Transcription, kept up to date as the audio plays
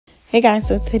Hey guys,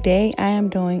 so today I am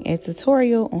doing a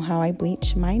tutorial on how I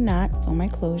bleach my knots on my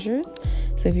closures.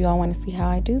 So if you all want to see how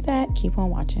I do that, keep on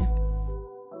watching.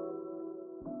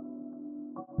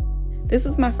 This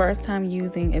is my first time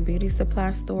using a beauty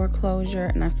supply store closure,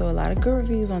 and I saw a lot of good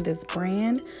reviews on this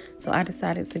brand, so I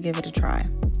decided to give it a try.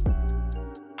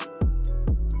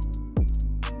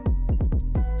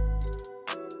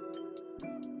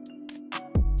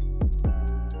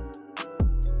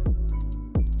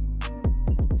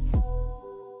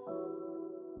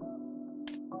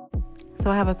 So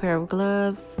I have a pair of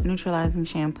gloves, neutralizing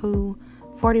shampoo,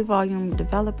 40 volume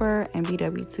developer, and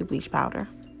BW2 bleach powder.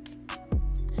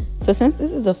 So since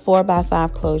this is a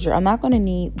 4x5 closure, I'm not going to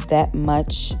need that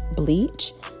much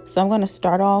bleach. So I'm going to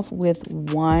start off with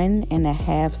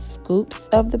 1.5 scoops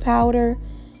of the powder.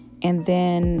 And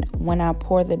then when I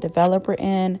pour the developer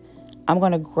in, I'm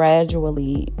going to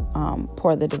gradually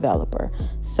pour the developer.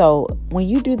 So when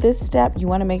you do this step, you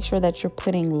want to make sure that you're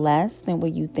putting less than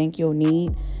what you think you'll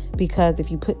need, because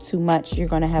if you put too much, you're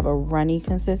going to have a runny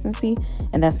consistency,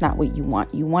 and that's not what you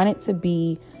want. You want it to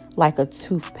be like a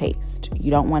toothpaste. You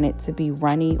don't want it to be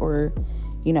runny or,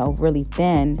 really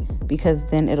thin, because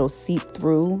then it'll seep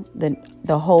through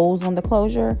the holes on the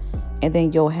closure, and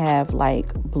then you'll have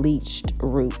like bleached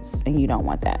roots, and you don't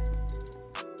want that.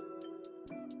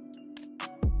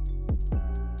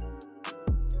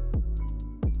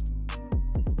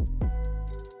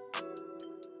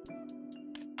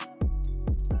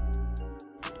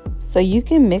 So you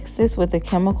can mix this with a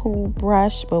chemical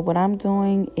brush, but what I'm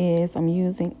doing is I'm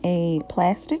using a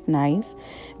plastic knife.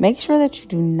 Make sure that you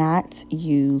do not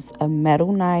use a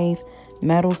metal knife,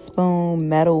 metal spoon,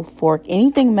 metal fork,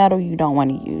 anything metal you don't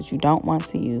want to use. You don't want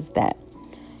to use that.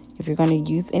 If you're going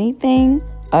to use anything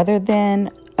other than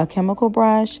a chemical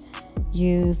brush,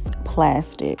 use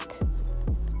plastic.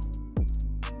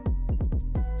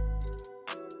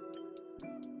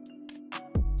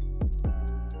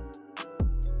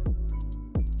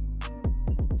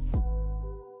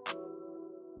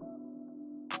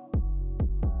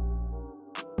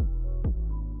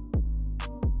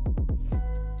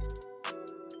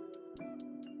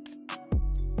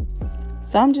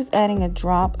 So I'm just adding a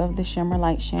drop of the Shimmer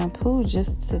light shampoo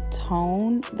just to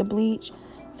tone the bleach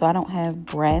so I don't have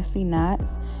brassy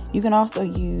knots. You can also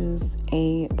use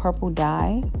a purple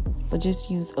dye, but just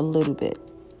use a little bit.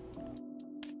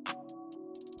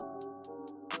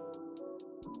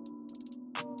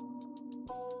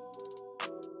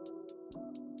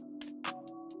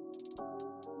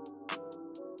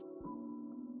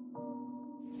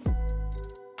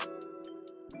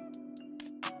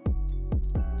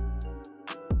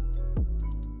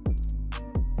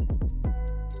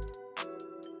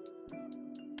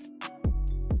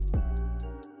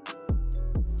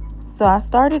 So I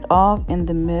started off in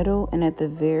the middle and at the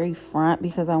very front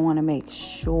because I want to make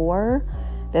sure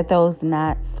that those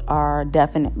knots are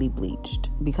definitely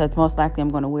bleached, because most likely I'm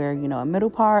going to wear, a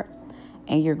middle part,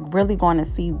 and you're really going to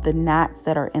see the knots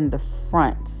that are in the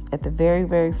front, at the very,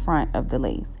 very front of the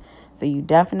lace. So you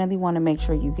definitely want to make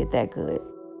sure you get that good.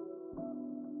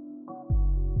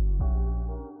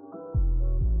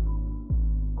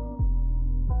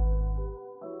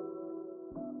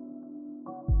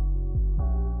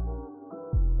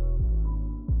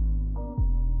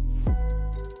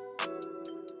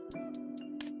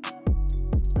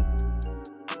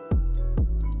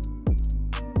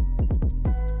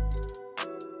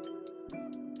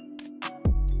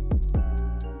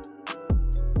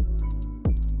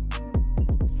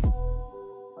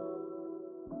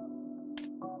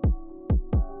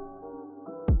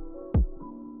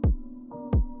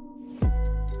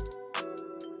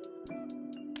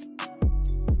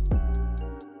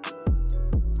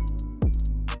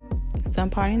 So I'm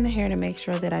parting the hair to make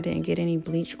sure that I didn't get any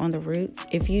bleach on the roots.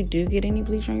 If you do get any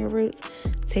bleach on your roots,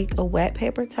 take a wet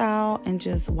paper towel and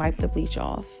just wipe the bleach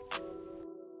off.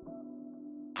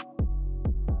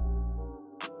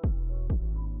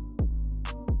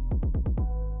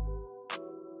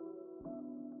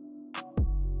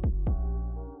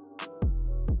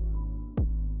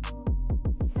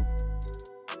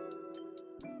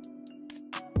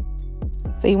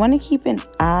 So you want to keep an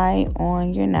eye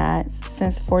on your knots,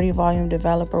 since 40 volume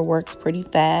developer works pretty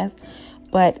fast.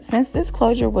 But since this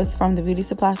closure was from the beauty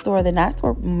supply store, the knots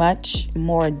were much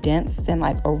more dense than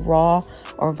like a raw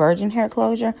or virgin hair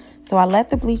closure. So I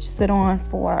let the bleach sit on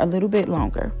for a little bit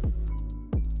longer.